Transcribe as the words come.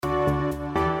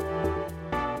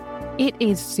It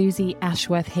is Susie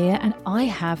Ashworth here, and I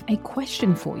have a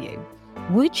question for you.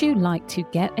 Would you like to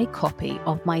get a copy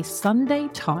of my Sunday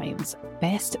Times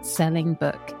best-selling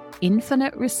book,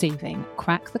 Infinite Receiving: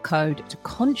 Crack the Code to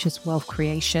Conscious Wealth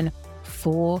Creation,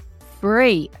 for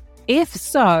free? If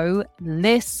so,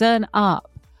 listen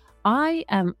up. I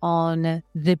am on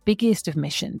the biggest of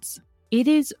missions. It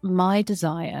is my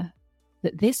desire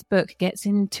that this book gets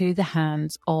into the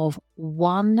hands of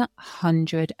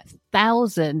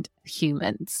 100,000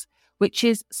 humans, which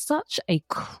is such a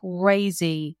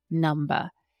crazy number.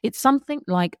 It's something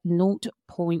like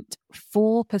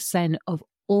 0.4% of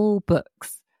all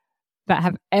books that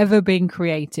have ever been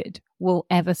created will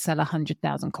ever sell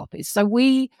 100,000 copies. So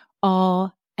we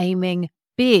are aiming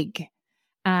big,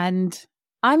 and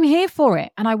I'm here for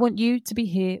it, and I want you to be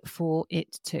here for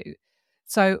it too.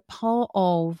 So part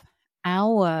of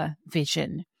our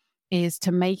vision is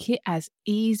to make it as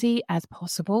easy as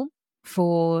possible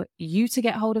for you to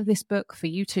get hold of this book, for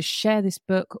you to share this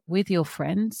book with your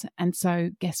friends. And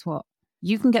so guess what?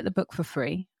 You can get the book for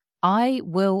free. I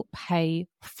will pay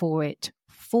for it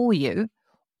for you.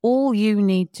 All you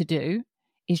need to do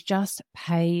is just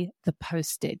pay the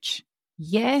postage.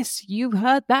 Yes, you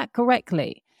heard that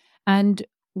correctly. And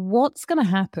what's going to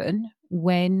happen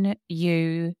when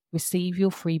you receive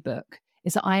your free book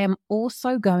is that I am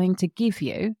also going to give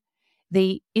you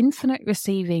the Infinite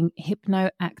Receiving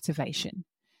Hypno Activation.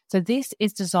 So this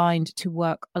is designed to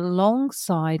work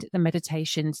alongside the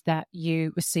meditations that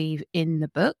you receive in the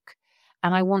book.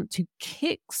 And I want to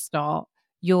kickstart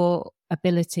your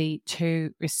ability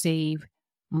to receive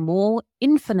more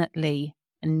infinitely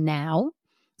now.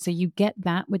 So you get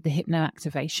that with the Hypno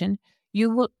Activation. You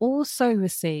will also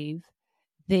receive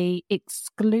the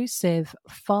exclusive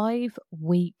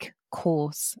 5-week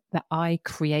course that I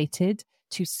created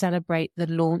to celebrate the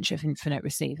launch of Infinite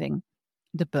Receiving,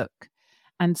 the book.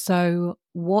 And so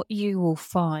what you will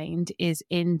find is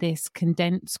in this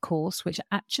condensed course, which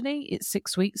actually it's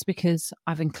 6 weeks because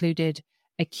I've included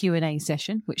a Q&A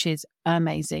session, which is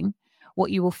amazing.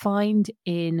 What you will find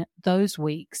in those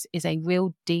weeks is a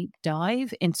real deep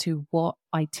dive into what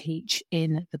I teach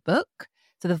in the book.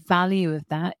 So the value of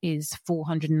that is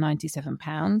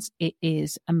 £497. It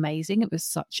is amazing. It was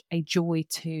such a joy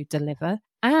to deliver.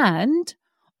 And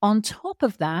on top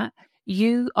of that,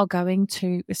 you are going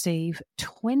to receive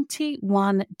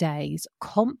 21 days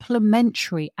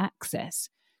complimentary access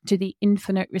to the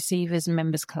Infinite Receivers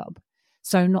Members Club.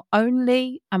 So not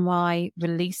only am I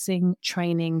releasing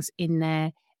trainings in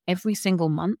there every single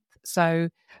month, so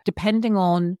depending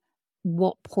on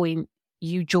what point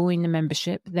you join the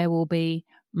membership, there will be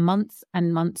months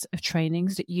and months of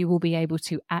trainings that you will be able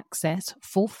to access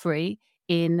for free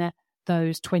in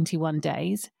those 21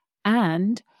 days.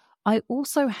 And I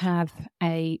also have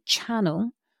a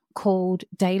channel called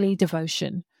Daily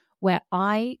Devotion, where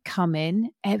I come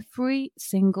in every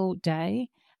single day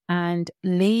and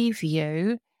leave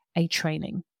you a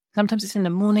training. Sometimes it's in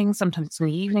the morning, sometimes it's in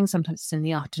the evening, sometimes it's in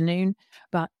the afternoon,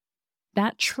 but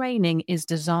that training is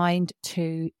designed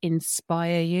to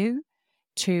inspire you,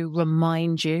 to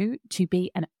remind you, to be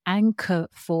an anchor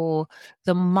for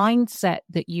the mindset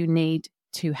that you need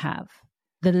to have,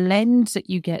 the lens that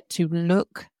you get to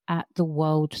look at the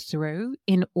world through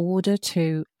in order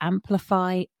to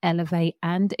amplify, elevate,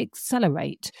 and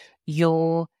accelerate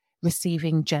your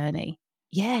receiving journey.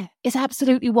 Yeah, it's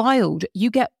absolutely wild. You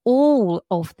get all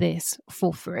of this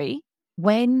for free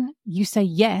when you say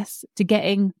yes to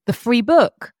getting the free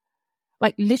book.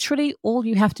 Like literally all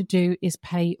you have to do is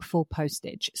pay for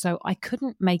postage. So I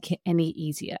couldn't make it any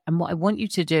easier. And what I want you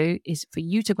to do is for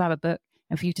you to grab a book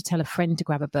and for you to tell a friend to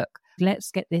grab a book.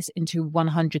 Let's get this into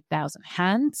 100,000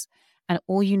 hands. And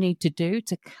all you need to do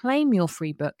to claim your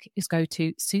free book is go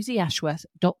to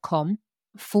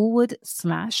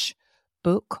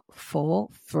susieashworth.com/book for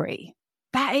free.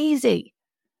 That easy.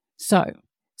 So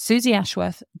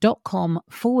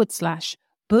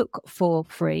susieashworth.com/book for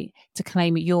free to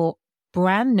claim your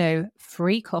brand new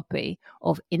free copy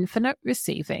of Infinite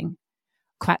Receiving,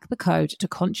 Crack the Code to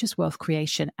Conscious Wealth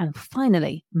Creation, and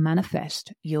finally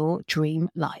manifest your dream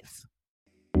life.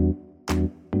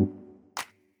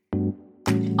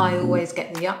 I always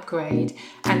get the upgrade,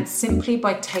 and simply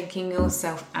by taking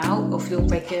yourself out of your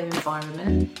regular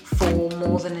environment for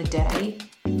more than a day,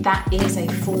 that is a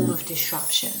form of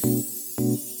disruption.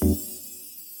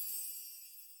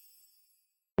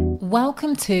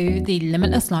 Welcome to the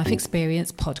Limitless Life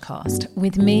Experience podcast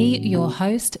with me, your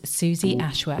host, Susie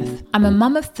Ashworth. I'm a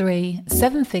mum of 3,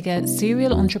 7-figure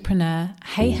serial entrepreneur,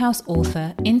 Hay House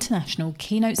author, international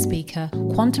keynote speaker,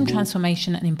 quantum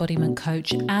transformation and embodiment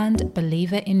coach, and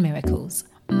believer in miracles.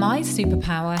 My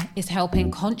superpower is helping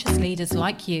conscious leaders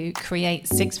like you create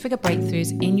six-figure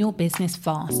breakthroughs in your business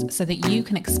fast so that you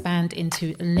can expand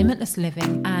into limitless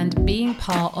living and being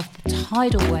part of the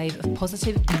tidal wave of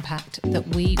positive impact that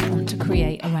we want to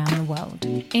create around the world.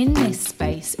 In this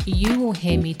space, you will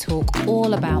hear me talk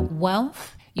all about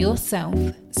wealth,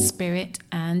 yourself, spirit,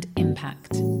 and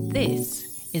impact.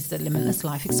 This is the Limitless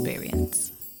Life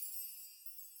Experience.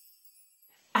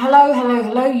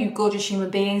 Hello, you gorgeous human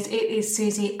beings. It is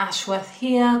Susie Ashworth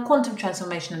here, quantum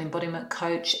transformation and embodiment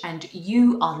coach, and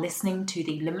you are listening to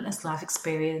the Limitless Life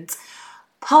Experience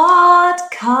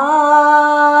podcast.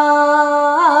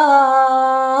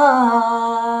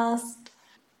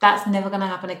 That's never going to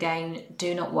happen again.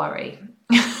 Do not worry.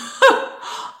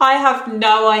 I have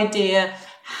no idea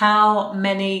how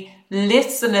many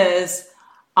listeners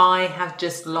I have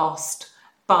just lost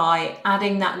by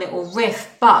adding that little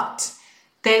riff, but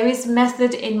there is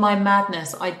method in my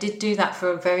madness. I did do that for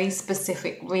a very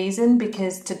specific reason,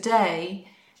 because today,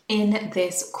 in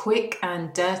this quick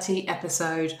and dirty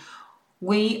episode,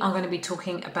 we are going to be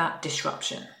talking about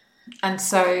disruption. And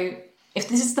so if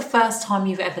this is the first time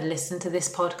you've ever listened to this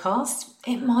podcast,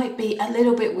 it might be a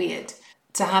little bit weird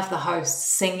to have the host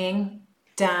singing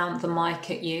down the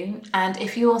mic at you. And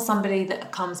if you are somebody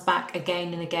that comes back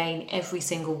again and again every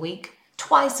single week,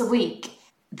 twice a week,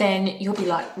 then you'll be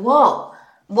like, whoa.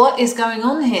 What is going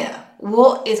on here?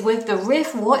 What is with the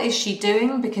riff? What is she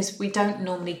doing? Because we don't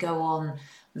normally go on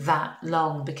that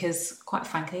long because, quite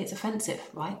frankly, it's offensive,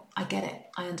 right? I get it.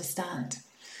 I understand.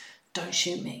 Don't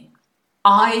shoot me.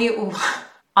 I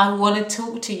want to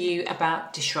talk to you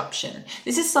about disruption.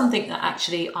 This is something that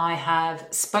actually I have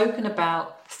spoken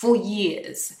about for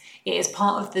years. It is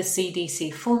part of the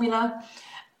CDC formula.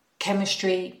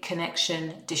 Chemistry,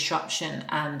 connection, disruption,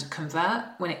 and convert.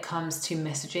 When it comes to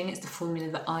messaging, it's the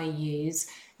formula that I use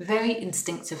very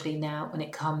instinctively now when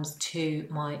it comes to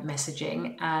my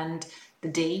messaging. And the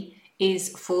D is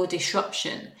for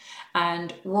disruption.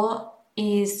 And what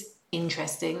is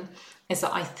interesting is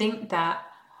that I think that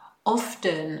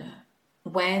often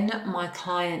when my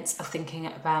clients are thinking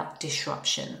about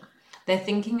disruption, they're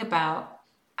thinking about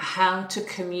how to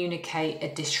communicate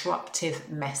a disruptive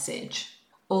message,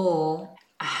 or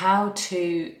how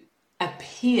to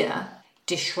appear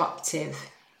disruptive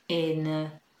in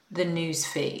the news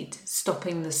feed,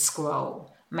 stopping the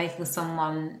scroll, making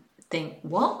someone think,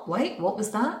 what? Wait, what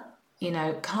was that? You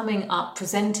know, coming up,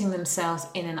 presenting themselves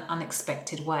in an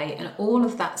unexpected way. And all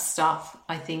of that stuff,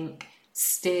 I think,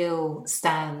 still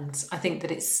stands. I think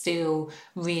that it's still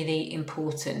really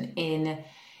important in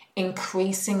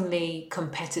increasingly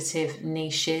competitive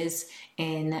niches,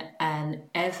 in an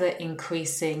ever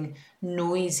increasing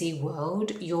noisy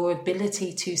world. Your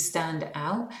ability to stand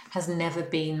out has never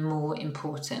been more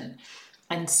important.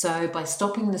 And so by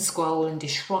stopping the scroll and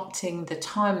disrupting the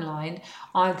timeline,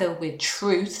 either with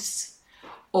truths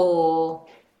or,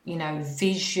 you know,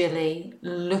 visually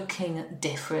looking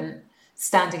different,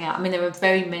 standing out. I mean, there are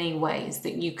very many ways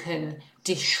that you can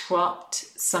disrupt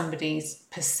somebody's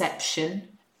perception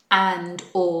and,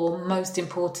 or most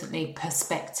importantly,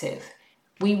 perspective.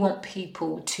 We want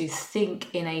people to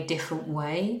think in a different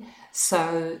way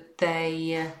so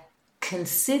they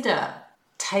consider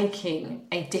taking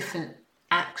a different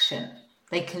action.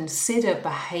 They consider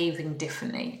behaving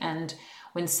differently. And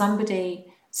when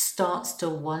somebody starts to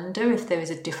wonder if there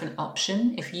is a different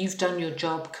option, if you've done your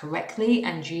job correctly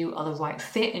and you are the right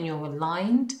fit and you're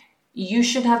aligned, you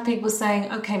should have people saying,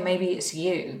 okay, maybe it's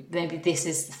you. Maybe this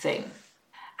is the thing.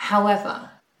 However,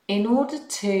 in order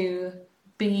to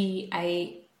be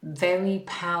a very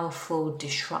powerful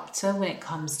disruptor when it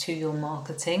comes to your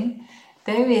marketing,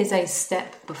 there is a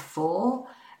step before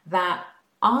that.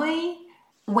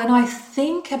 When I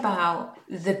think about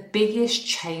the biggest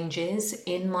changes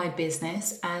in my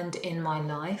business and in my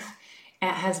life,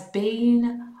 it has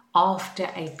been after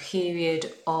a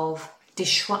period of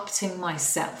disrupting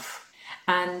myself.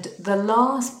 And the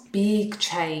last big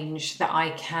change that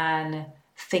I can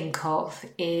think of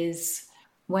is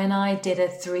when I did a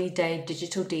 3-day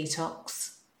digital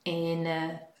detox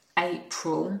in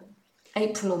April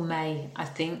or May, I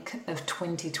think, of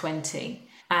 2020.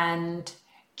 And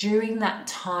during that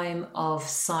time of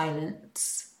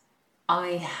silence,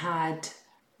 I had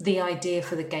the idea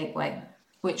for the Gateway,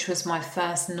 which was my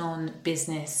first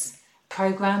non-business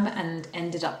program and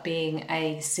ended up being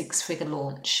a 6-figure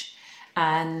launch.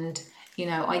 And, you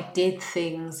know, I did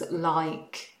things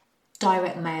like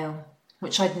direct mail,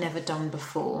 which I'd never done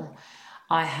before.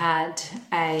 I had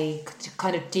a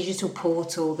kind of digital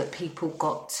portal that people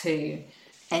got to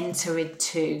enter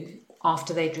into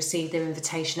after they'd received their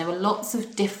invitation. There were lots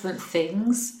of different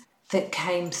things that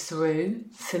came through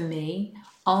for me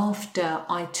after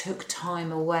I took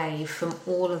time away from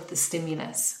all of the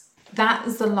stimulus. That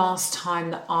was the last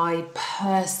time that I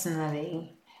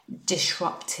personally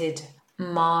disrupted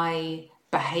my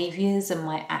behaviors and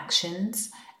my actions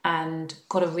and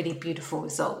got a really beautiful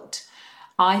result.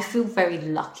 I feel very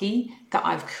lucky that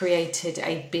I've created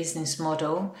a business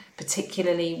model,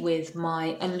 particularly with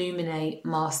my Illuminate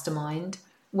Mastermind,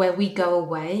 where we go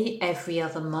away every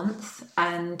other month.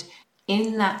 And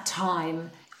in that time,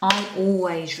 I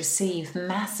always receive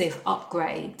massive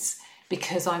upgrades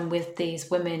because I'm with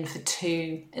these women for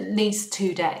at least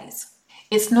 2 days.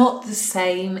 It's not the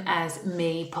same as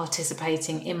me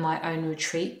participating in my own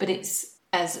retreat, but it's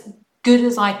as good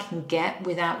as I can get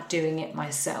without doing it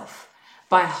myself.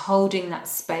 By holding that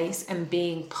space and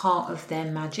being part of their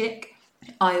magic,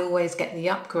 I always get the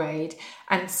upgrade.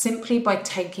 And simply by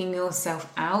taking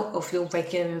yourself out of your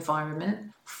regular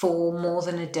environment for more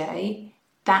than a day,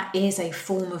 that is a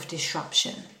form of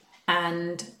disruption.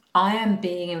 And I am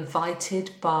being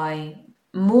invited by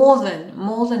more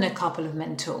than a couple of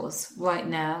mentors right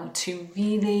now to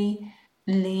really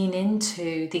lean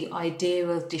into the idea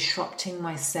of disrupting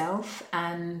myself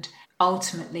and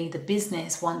ultimately the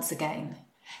business once again,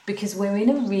 because we're in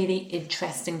a really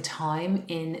interesting time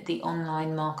in the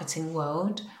online marketing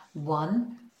world.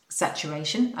 1,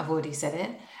 saturation, I've already said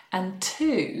it, and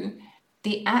 2,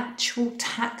 the actual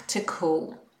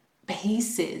tactical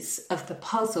pieces of the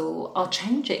puzzle are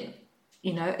changing.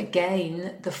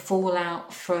 Again, the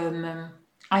fallout from,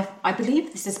 I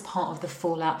believe this is part of the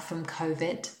fallout from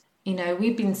COVID.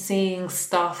 We've been seeing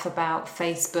stuff about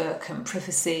Facebook and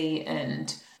privacy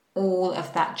and all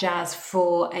of that jazz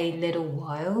for a little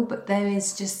while, but there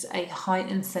is just a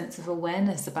heightened sense of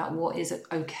awareness about what is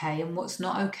okay and what's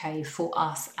not okay for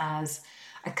us as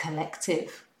a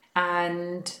collective.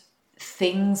 And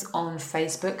things on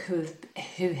Facebook,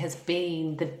 who has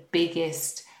been the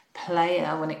biggest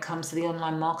player when it comes to the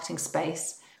online marketing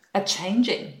space, are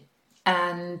changing.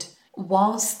 And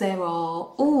whilst there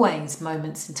are always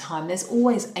moments in time, there's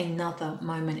always another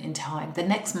moment in time. The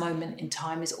next moment in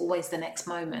time is always the next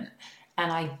moment.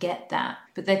 And I get that.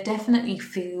 But there definitely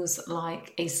feels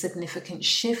like a significant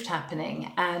shift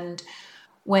happening. And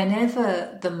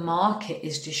whenever the market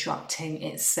is disrupting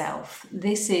itself,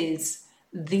 this is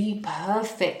the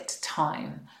perfect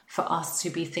time for us to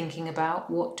be thinking about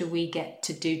what do we get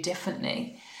to do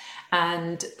differently.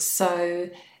 And so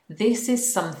this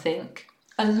is something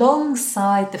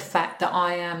alongside the fact that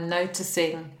I am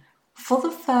noticing for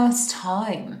the first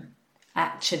time,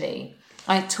 actually.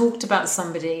 I talked about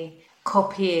somebody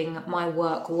copying my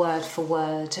work word for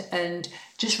word, and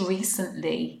just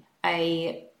recently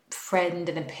a friend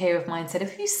and a peer of mine said,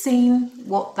 have you seen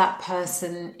what that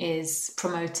person is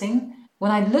promoting?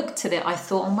 When I looked at it, I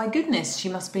thought, oh my goodness, she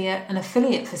must be an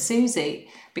affiliate for Susie,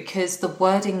 because the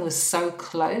wording was so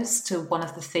close to one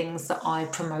of the things that I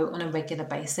promote on a regular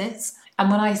basis. And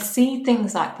when I see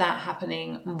things like that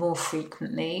happening more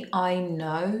frequently, I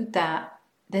know that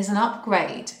there's an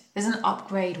upgrade. There's an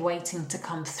upgrade waiting to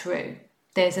come through.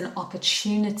 There's an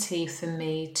opportunity for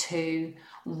me to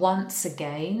once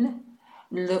again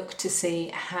look to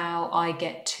see how I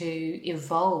get to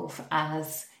evolve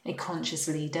as a conscious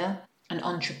leader, an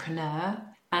entrepreneur,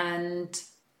 and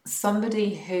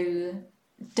somebody who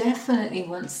definitely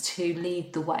wants to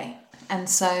lead the way. And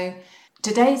so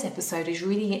today's episode is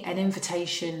really an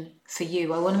invitation for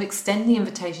you. I want to extend the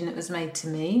invitation that was made to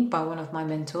me by one of my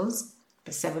mentors,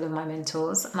 by several of my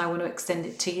mentors, and I want to extend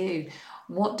it to you.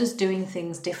 What does doing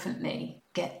things differently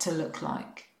get to look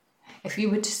like? If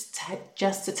you were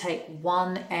just to take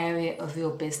one area of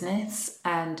your business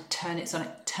and turn it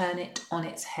on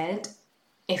its head,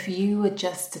 if you were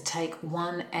just to take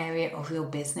one area of your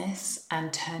business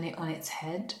and turn it on its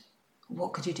head,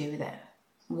 what could you do with it?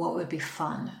 What would be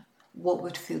fun? What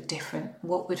would feel different?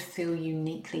 What would feel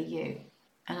uniquely you?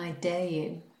 And I dare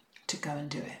you to go and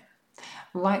do it.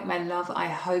 Right, my love, I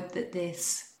hope that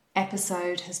this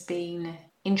episode has been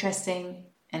interesting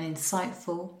and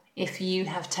insightful. If you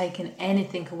have taken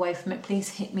anything away from it, please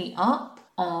hit me up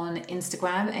on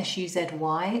Instagram,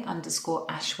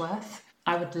 SUZY_Ashworth.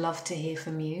 I would love to hear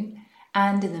from you.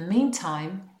 And in the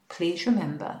meantime, please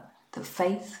remember that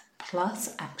faith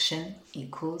plus action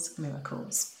equals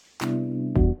miracles.